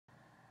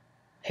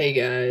Hey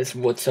guys,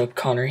 what's up?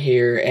 Connor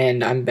here,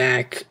 and I'm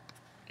back.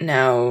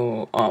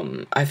 Now,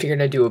 I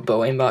figured I'd do a bow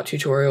aimbot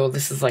tutorial.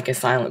 This is like a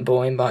silent bow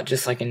aimbot,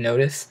 just like in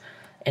Notice.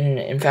 And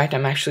in fact,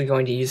 I'm actually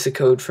going to use the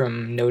code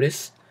from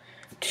Notice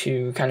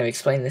to kind of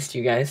explain this to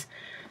you guys.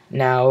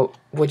 Now,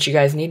 what you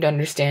guys need to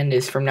understand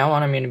is from now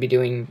on I'm going to be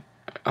doing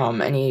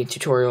any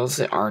tutorials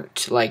that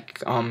aren't like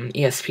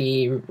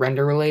ESP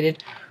render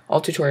related.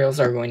 All tutorials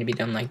are going to be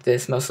done like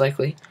this, most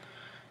likely.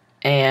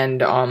 And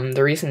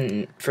the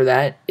reason for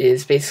that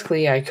is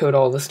basically I code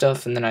all the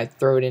stuff and then I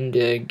throw it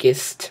into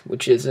Gist,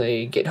 which is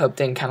a GitHub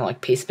thing, kind of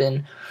like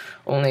Pastebin,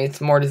 only it's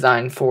more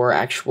designed for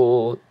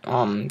actual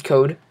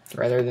code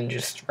rather than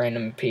just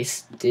random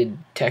pasted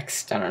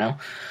text. I don't know.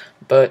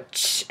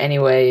 But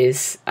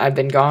anyways, I've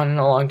been gone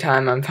a long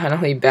time. I'm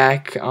finally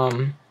back.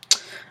 I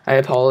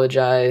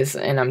apologize,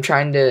 and I'm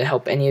trying to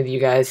help any of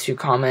you guys who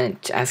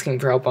comment asking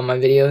for help on my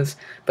videos.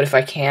 But if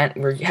I can't,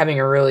 we're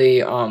having a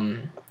really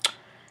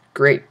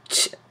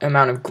great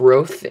amount of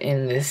growth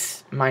in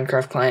this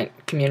Minecraft client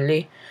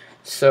community,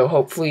 so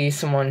hopefully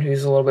someone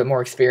who's a little bit more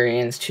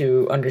experienced,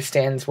 who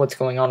understands what's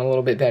going on a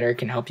little bit better,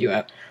 can help you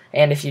out.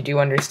 And if you do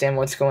understand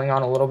what's going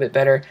on a little bit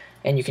better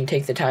and you can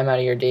take the time out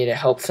of your day to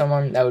help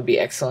someone, that would be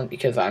excellent,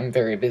 because I'm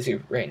very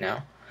busy right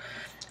now.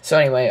 So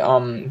anyway,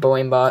 bow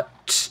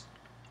aimbot,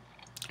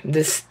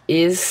 this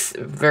is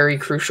very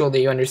crucial that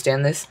you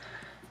understand this.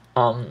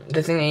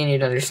 The thing that you need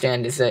to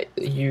understand is that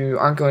you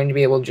aren't going to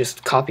be able to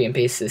just copy and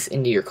paste this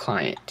into your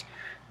client.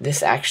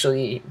 This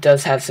actually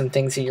does have some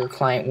things that your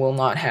client will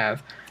not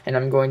have, and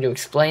I'm going to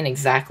explain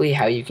exactly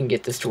how you can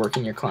get this to work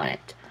in your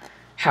client.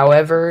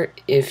 However,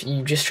 if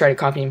you just try to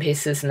copy and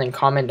paste this and then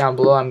comment down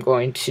below, I'm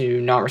going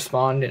to not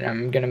respond, and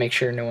I'm going to make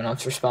sure no one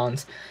else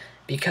responds,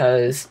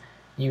 because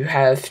you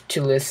have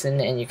to listen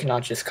and you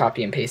cannot just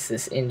copy and paste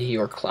this into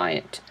your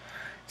client.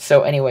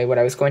 So anyway, what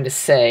I was going to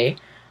say,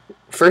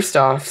 first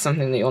off,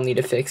 something that you'll need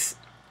to fix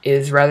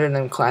is rather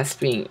than class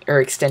being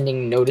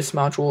extending Notice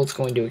module, it's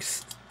going to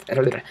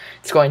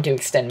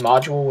extend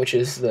module, which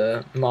is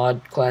the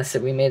mod class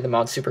that we made, the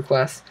mod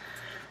superclass,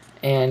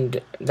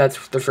 and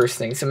that's the first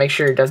thing. So make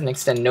sure it doesn't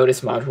extend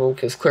Notice module,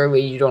 because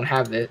clearly you don't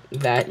have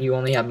that. You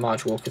only have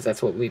module, because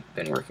that's what we've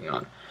been working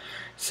on.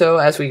 So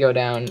as we go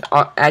down,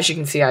 as you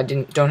can see, I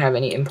don't have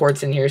any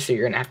imports in here, so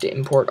you're gonna have to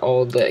import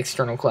all the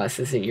external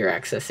classes that you're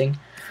accessing.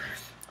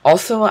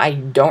 Also, I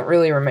don't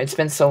really remember, it's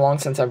been so long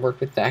since I've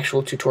worked with the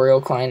actual tutorial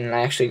client and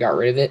I actually got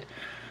rid of it.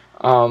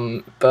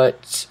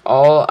 But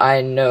all I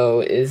know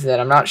is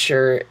that I'm not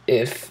sure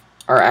if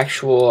our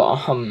actual,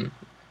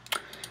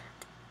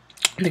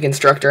 the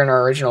constructor in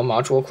our original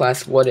module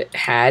class, what it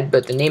had,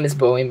 but the name is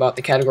bow aimbot,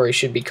 the category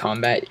should be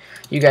combat.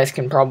 You guys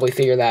can probably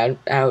figure that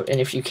out,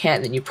 and if you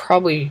can't, then you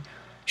probably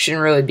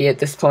shouldn't really be at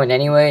this point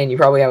anyway, and you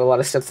probably have a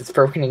lot of stuff that's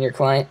broken in your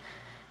client.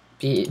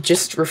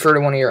 Just refer to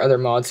one of your other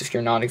mods if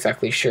you're not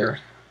exactly sure.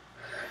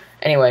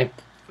 Anyway,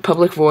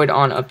 public void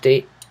on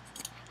update,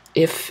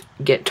 if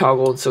get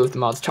toggled, so if the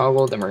mod's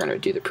toggled, then we're going to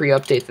do the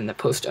pre-update, then the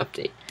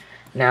post-update.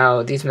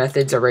 Now, these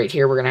methods are right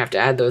here. We're going to have to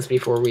add those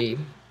before we,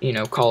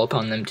 call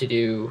upon them to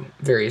do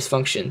various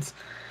functions.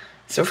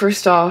 So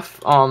first off,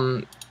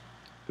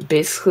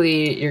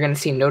 basically, you're going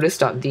to see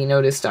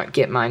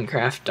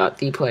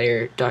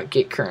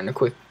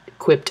notice.thenotice.getMinecraft.theplayer.getCurrent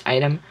equipped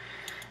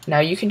Now,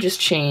 you can just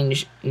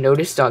change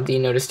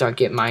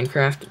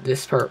notice.thenotice.getMinecraft,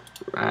 this part,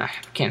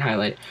 can't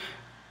highlight it.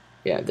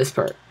 Yeah, this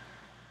part.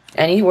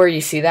 Anywhere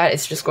you see that,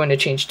 it's just going to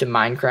change to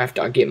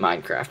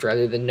Minecraft.getMinecraft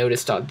rather than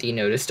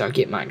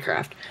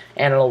notice.thenotice.getMinecraft,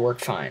 and it'll work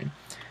fine.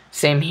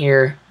 Same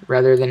here,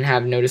 rather than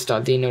have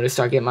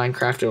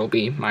notice.thenotice.getMinecraft, it'll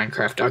be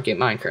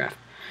Minecraft.getMinecraft.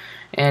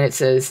 And it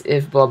says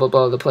if blah blah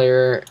blah the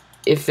player,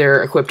 if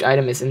their equipped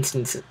item is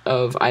instance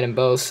of item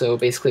bow, so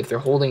basically if they're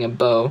holding a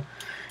bow,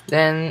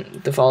 then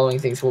the following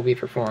things will be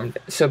performed.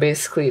 So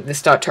basically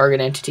this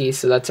 .target entity,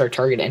 so that's our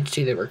target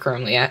entity that we're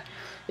currently at,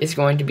 is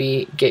going to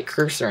be get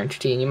cursor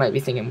entity, and you might be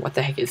thinking, what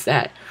the heck is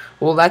that?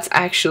 Well, that's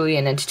actually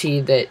an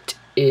entity that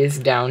is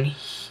down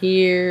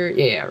here,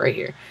 yeah, right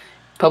here.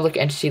 Public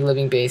entity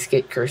living base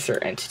get cursor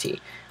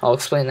entity. I'll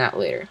explain that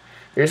later.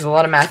 There's a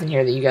lot of math in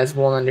here that you guys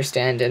won't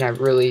understand, and I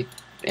really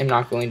am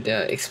not going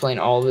to explain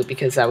all of it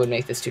because that would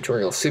make this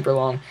tutorial super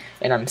long,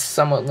 and I'm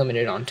somewhat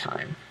limited on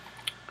time.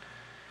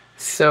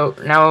 So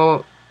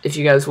now, if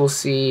you guys will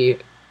see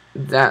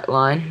that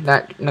line,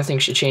 that nothing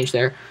should change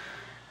there.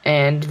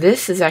 And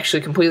this is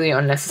actually completely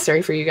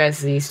unnecessary for you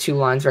guys, these two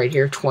lines right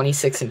here,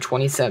 26 and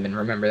 27,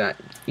 remember that.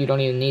 You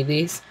don't even need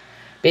these.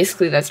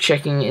 Basically, that's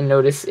checking in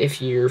Notice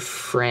if your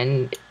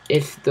friend,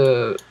 if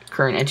the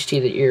current entity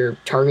that you're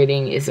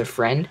targeting is a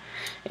friend.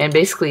 And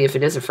basically, if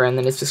it is a friend,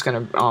 then it's just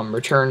going to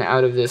return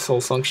out of this whole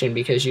function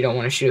because you don't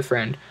want to shoot a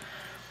friend.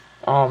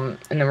 And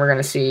then we're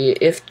going to see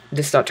if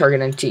this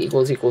 .target entity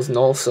equals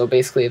null, so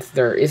basically if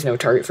there is no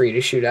target for you to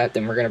shoot at,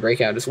 then we're going to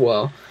break out as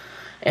well.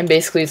 And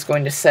basically, it's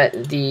going to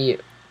set the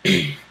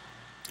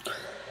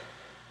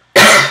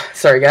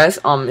sorry guys,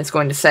 it's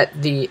going to set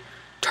the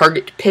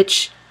target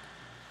pitch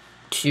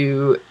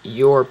to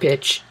your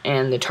pitch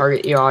and the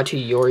target yaw to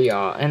your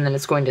yaw, and then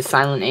it's going to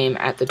silent aim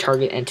at the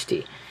target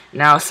entity.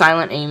 Now,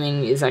 silent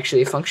aiming is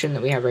actually a function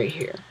that we have right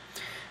here.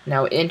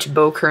 Now, int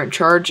bow current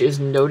charge is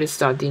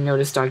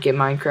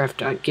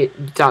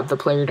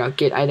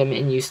notice.denotice.getMinecraft.get.theplayer.get item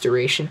in use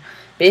duration.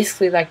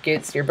 Basically, that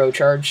gets your bow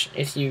charge,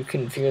 if you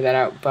can figure that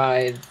out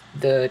by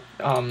the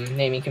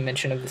naming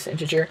convention of this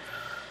integer.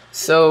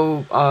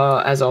 So,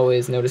 as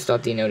always,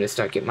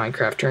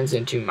 notice.denotice.getMinecraft turns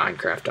into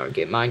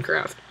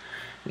Minecraft.getMinecraft.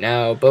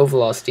 Now, bow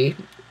velocity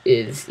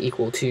is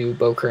equal to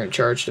bow current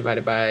charge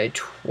divided by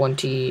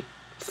 20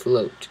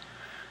 float.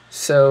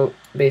 So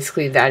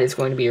basically that is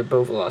going to be your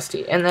bow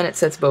velocity, and then it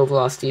sets bow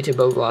velocity to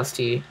bow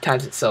velocity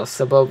times itself.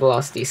 So bow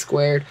velocity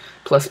squared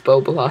plus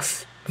bow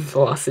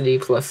velocity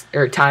plus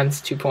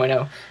times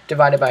 2.0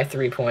 divided by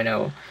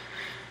 3.0,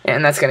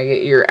 and that's going to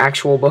get your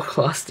actual bow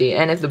velocity.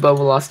 And if the bow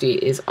velocity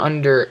is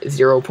under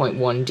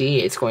 0.1 d,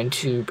 it's going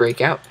to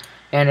break out,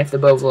 and if the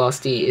bow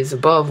velocity is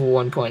above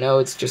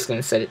 1.0, it's just going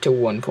to set it to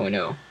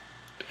 1.0.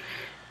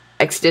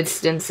 X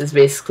distance is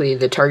basically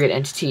the target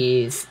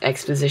entity's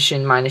X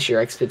position minus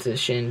your X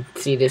position.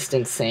 Z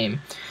distance,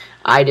 same.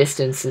 I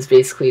distance is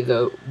basically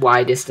the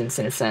Y distance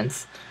in a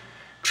sense.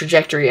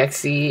 Trajectory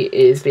XZ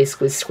is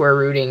basically square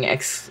rooting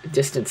X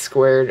distance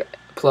squared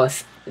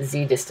plus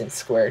Z distance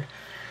squared.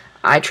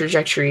 I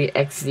trajectory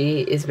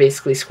XZ is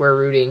basically square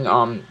rooting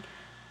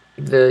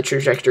the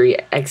trajectory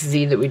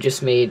XZ that we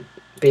just made.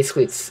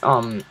 Basically it's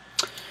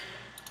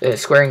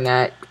squaring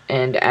that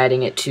and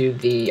adding it to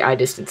the I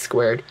distance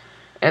squared.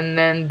 And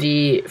then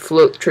the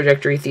float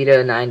trajectory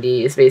theta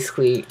 90 is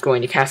basically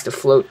going to cast a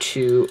float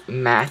to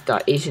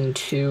math.h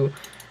into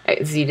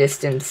z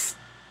distance,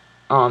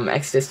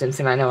 x distance,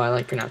 and I know I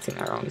like pronouncing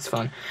that wrong, it's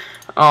fun,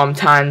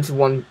 times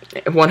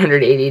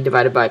 180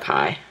 divided by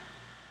pi.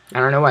 I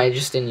don't know why I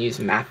just didn't use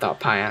math.pi,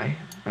 I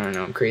don't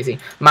know, I'm crazy,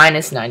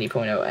 minus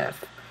 90.0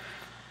 f.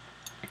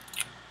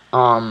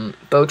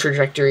 Bow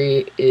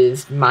trajectory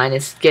is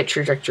minus get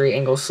trajectory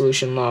angle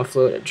solution law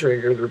float blah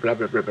blah blah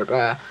blah blah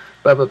blah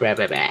blah blah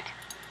blah blah.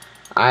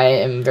 I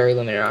am very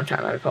limited on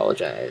time, I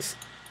apologize.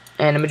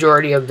 And a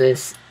majority of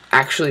this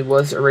actually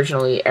was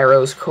originally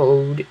Arrow's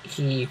code.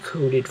 He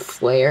coded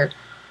Flare.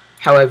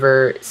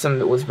 However, some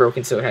of it was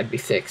broken, so it had to be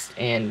fixed,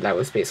 and that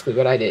was basically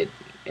what I did.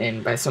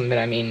 And by some of it,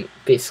 I mean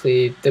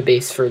basically the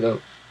base for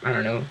the, I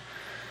don't know,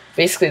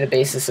 basically the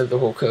basis of the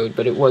whole code,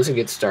 but it was a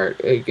good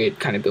start, a good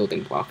kind of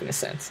building block in a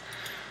sense.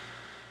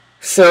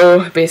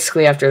 So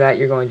basically after that,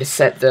 you're going to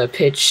set the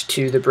pitch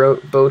to the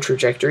bow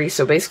trajectory.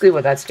 So basically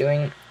what that's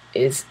doing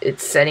is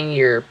it's setting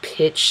your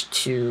pitch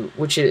to,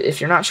 which is,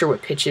 if you're not sure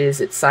what pitch is,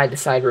 it's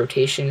side-to-side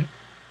rotation,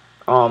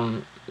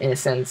 in a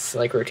sense,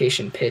 like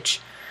rotation pitch,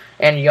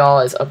 and yaw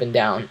is up and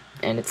down,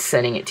 and it's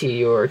setting it to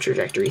your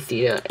trajectory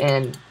theta,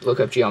 and look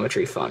up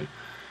geometry fun.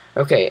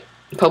 Okay,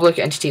 public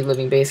entity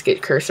living base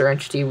get cursor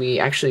entity, we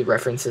actually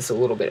referenced this a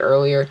little bit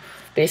earlier.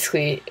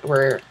 Basically,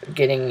 we're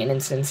getting an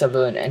instance of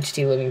an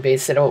entity living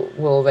base that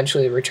will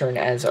eventually return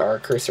as our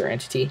cursor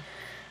entity,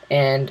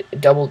 and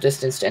double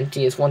distanced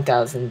entity is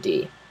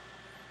 1000d.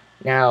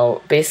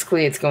 Now,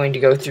 basically, it's going to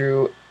go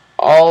through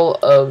all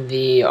of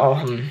the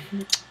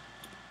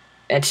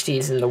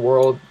entities in the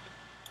world.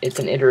 It's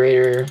an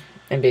iterator,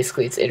 and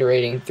basically it's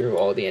iterating through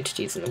all the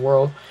entities in the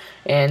world.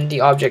 And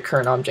the object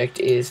current object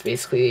is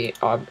basically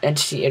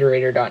entity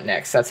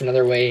iterator.next. That's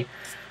another way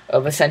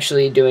of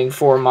essentially doing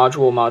for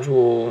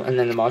module, and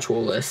then the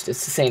module list.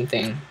 It's the same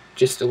thing,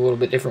 just a little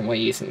bit different way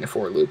using the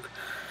for loop.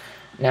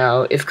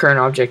 Now, if current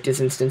object is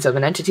instance of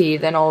an entity,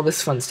 then all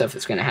this fun stuff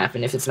is going to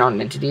happen. If it's not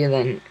an entity,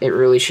 then it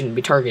really shouldn't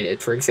be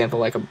targeted. For example,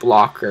 like a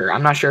block, or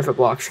I'm not sure if a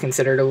block is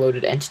considered a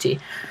loaded entity,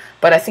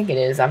 but I think it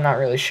is. I'm not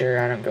really sure.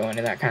 I don't go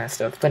into that kind of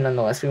stuff. But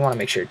nonetheless, we want to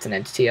make sure it's an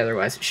entity,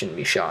 otherwise it shouldn't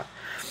be shot.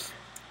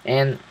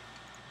 And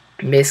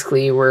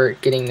basically, we're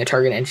getting the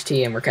target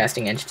entity, and we're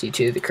casting entity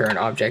to the current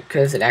object,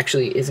 because it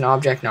actually is an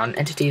object, not an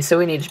entity, so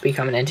we need to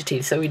become an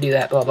entity, so we do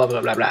that, blah, blah,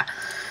 blah, blah, blah.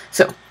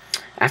 So,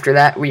 after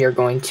that, we are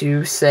going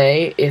to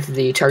say if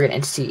the target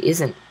entity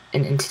isn't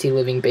an entity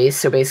living base,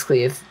 so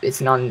basically if it's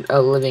not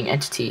a living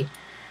entity,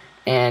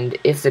 and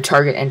if the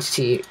target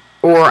entity,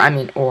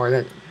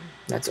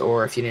 that's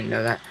or if you didn't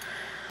know that,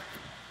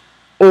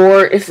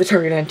 or if the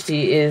target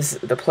entity is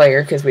the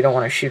player, because we don't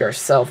want to shoot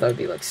ourselves, that would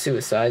be like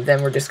suicide,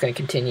 then we're just going to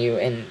continue,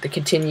 and the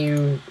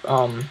continue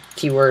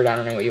keyword, I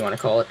don't know what you want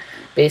to call it,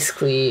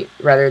 basically,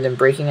 rather than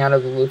breaking out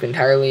of the loop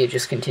entirely, it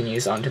just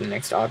continues on to the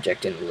next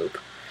object in the loop.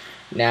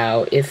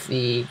 Now, if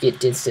the get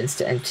distance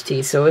to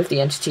entity, so if the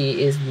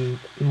entity is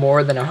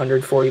more than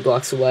 140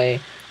 blocks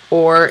away,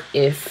 or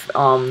if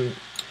the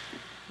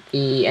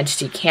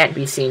entity can't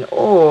be seen,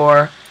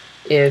 or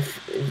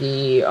if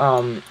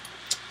the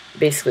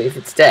basically if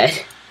it's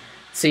dead,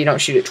 so you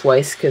don't shoot it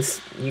twice because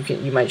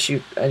you might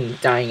shoot a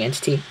dying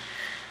entity,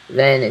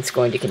 then it's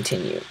going to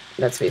continue.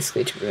 That's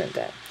basically to prevent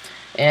that.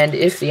 And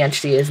if the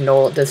entity is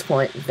null at this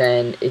point,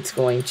 then it's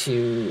going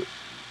to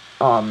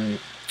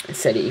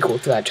set it equal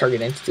to that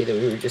target entity that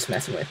we were just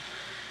messing with.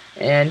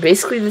 And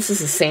basically this is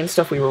the same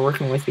stuff we were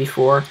working with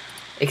before,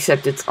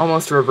 except it's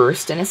almost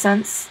reversed in a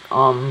sense.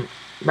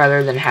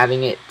 Rather than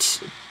having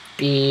it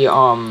be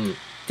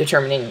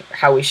determining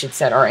how we should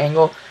set our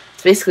angle,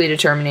 It's basically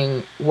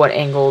determining what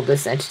angle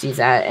this entity's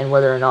at and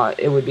whether or not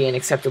it would be an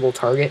acceptable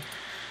target.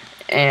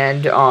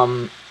 And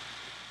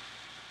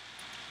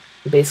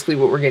basically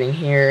what we're getting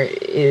here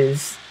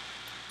is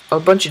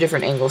a bunch of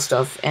different angle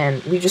stuff,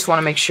 and we just want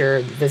to make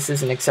sure this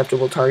is an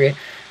acceptable target.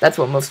 That's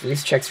what most of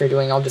these checks are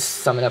doing. I'll just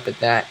sum it up at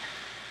that.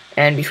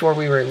 And before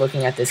we were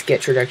looking at this get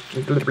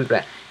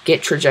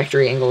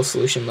trajectory angle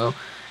solution low,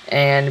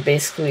 and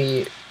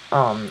basically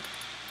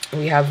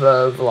we have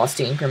a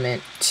velocity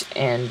increment,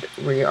 and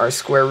we are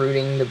square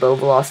rooting the bow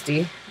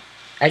velocity.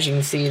 As you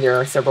can see, there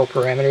are several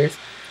parameters.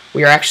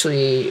 We are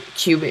actually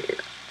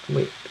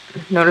we're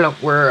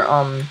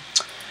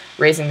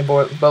raising the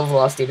bow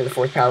velocity to the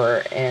 4th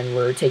power, and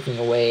we're taking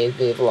away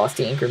the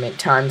velocity increment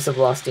times the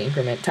velocity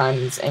increment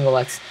times angle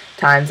x,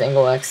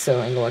 so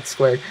angle x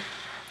squared,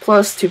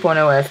 plus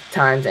 2.0f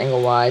times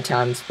angle y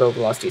times bow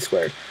velocity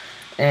squared.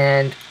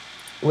 And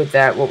with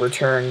that, we'll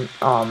return,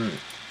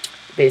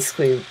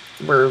 basically,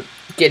 we're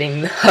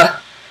getting the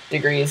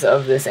degrees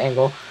of this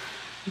angle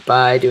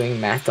by doing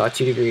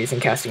math.2degrees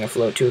and casting a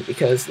float to it,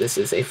 because this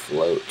is a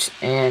float.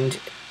 And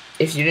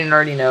if you didn't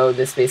already know,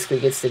 this basically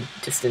gets the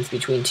distance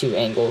between two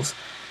angles.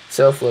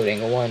 So float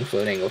angle 1,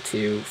 float angle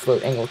 2,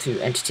 float angle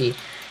 2 entity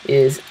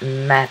is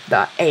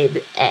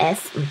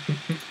math.abs.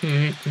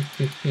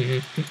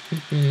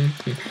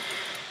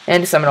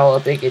 And to sum it all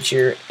up, it gets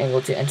your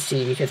angle 2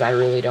 entity, because I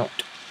really don't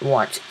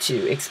want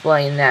to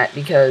explain that,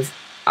 because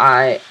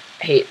I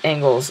hate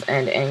angles,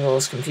 and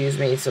angles confuse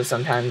me, so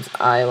sometimes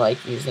I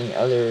like using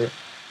other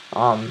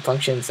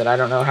functions that I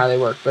don't know how they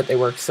work, but they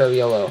work, so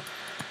YOLO.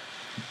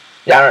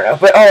 Yeah, I don't know,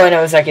 but all I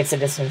know is that gets the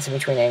distance in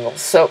between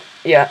angles. So,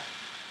 yeah,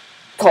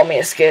 call me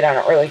a skid, I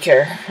don't really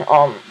care.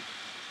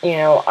 You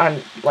know,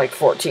 I'm like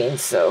 14,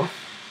 so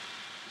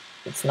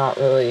it's not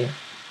really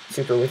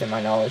super within my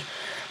knowledge.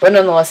 But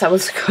nonetheless, that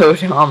was the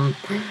code.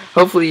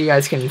 Hopefully you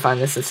guys can find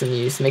this of some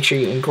use. Make sure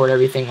you import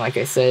everything, like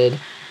I said,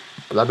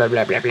 blah, blah,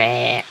 blah, blah,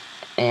 blah.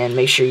 And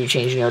make sure you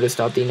change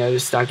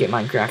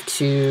notice.getMinecraft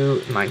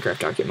to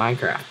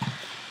Minecraft.getMinecraft.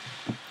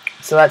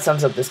 So that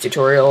sums up this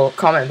tutorial.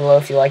 Comment below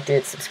if you liked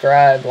it.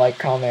 Subscribe, like,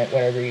 comment,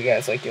 whatever you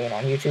guys like doing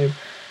on YouTube.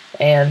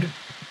 And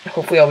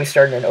hopefully I'll be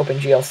starting an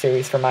OpenGL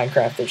series for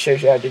Minecraft that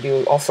shows you how to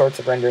do all sorts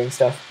of rendering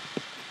stuff.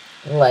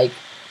 Like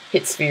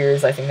hit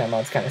spheres. I think that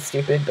mod's kind of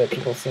stupid, but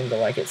people seem to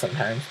like it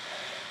sometimes.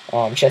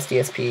 Chest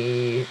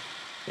ESP,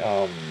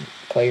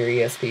 player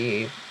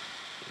ESP,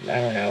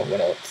 I don't know,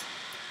 what else.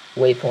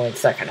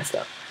 Waypoints, that kind of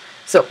stuff.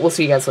 So, we'll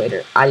see you guys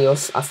later.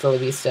 Adios, hasta la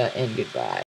vista, and goodbye.